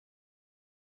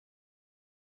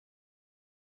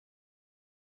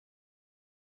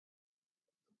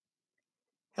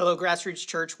Hello, Grassroots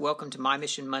Church. Welcome to My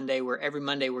Mission Monday, where every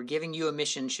Monday we're giving you a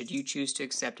mission should you choose to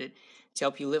accept it to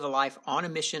help you live a life on a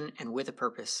mission and with a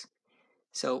purpose.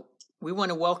 So we want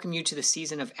to welcome you to the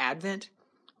season of Advent.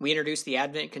 We introduced the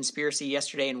Advent Conspiracy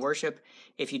yesterday in worship.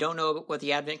 If you don't know what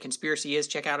the Advent Conspiracy is,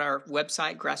 check out our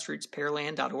website,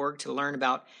 grassrootspearland.org, to learn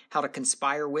about how to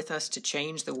conspire with us to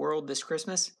change the world this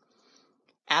Christmas.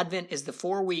 Advent is the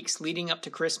 4 weeks leading up to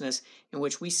Christmas in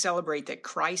which we celebrate that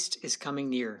Christ is coming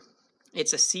near.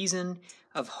 It's a season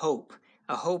of hope,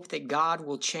 a hope that God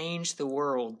will change the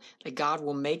world, that God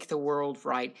will make the world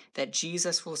right, that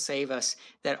Jesus will save us,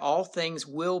 that all things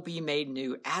will be made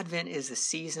new. Advent is a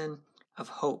season of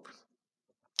hope.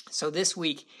 So this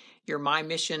week, your My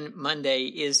Mission Monday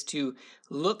is to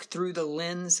look through the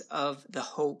lens of the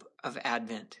hope of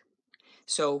Advent.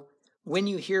 So when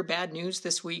you hear bad news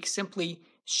this week, simply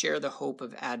share the hope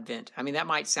of Advent. I mean, that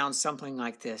might sound something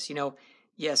like this.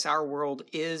 Yes, our world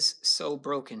is so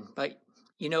broken, but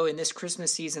in this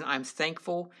Christmas season, I'm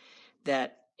thankful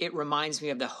that it reminds me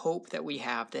of the hope that we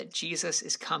have, that Jesus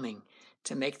is coming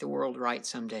to make the world right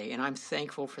someday. And I'm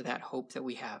thankful for that hope that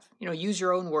we have. Use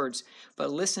your own words, but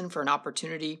listen for an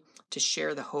opportunity to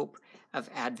share the hope of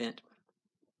Advent.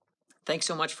 Thanks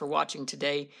so much for watching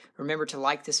today. Remember to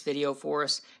like this video for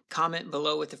us. Comment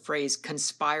below with the phrase,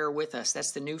 conspire with us.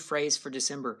 That's the new phrase for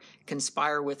December.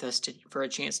 Conspire with us for a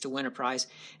chance to win a prize.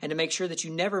 And to make sure that you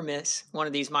never miss one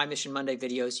of these My Mission Monday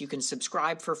videos, you can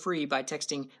subscribe for free by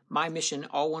texting My Mission,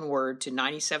 all one word, to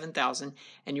 97,000,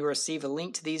 and you'll receive a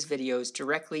link to these videos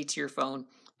directly to your phone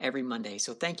every Monday.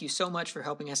 So thank you so much for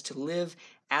helping us to live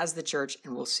as the church,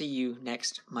 and we'll see you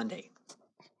next Monday.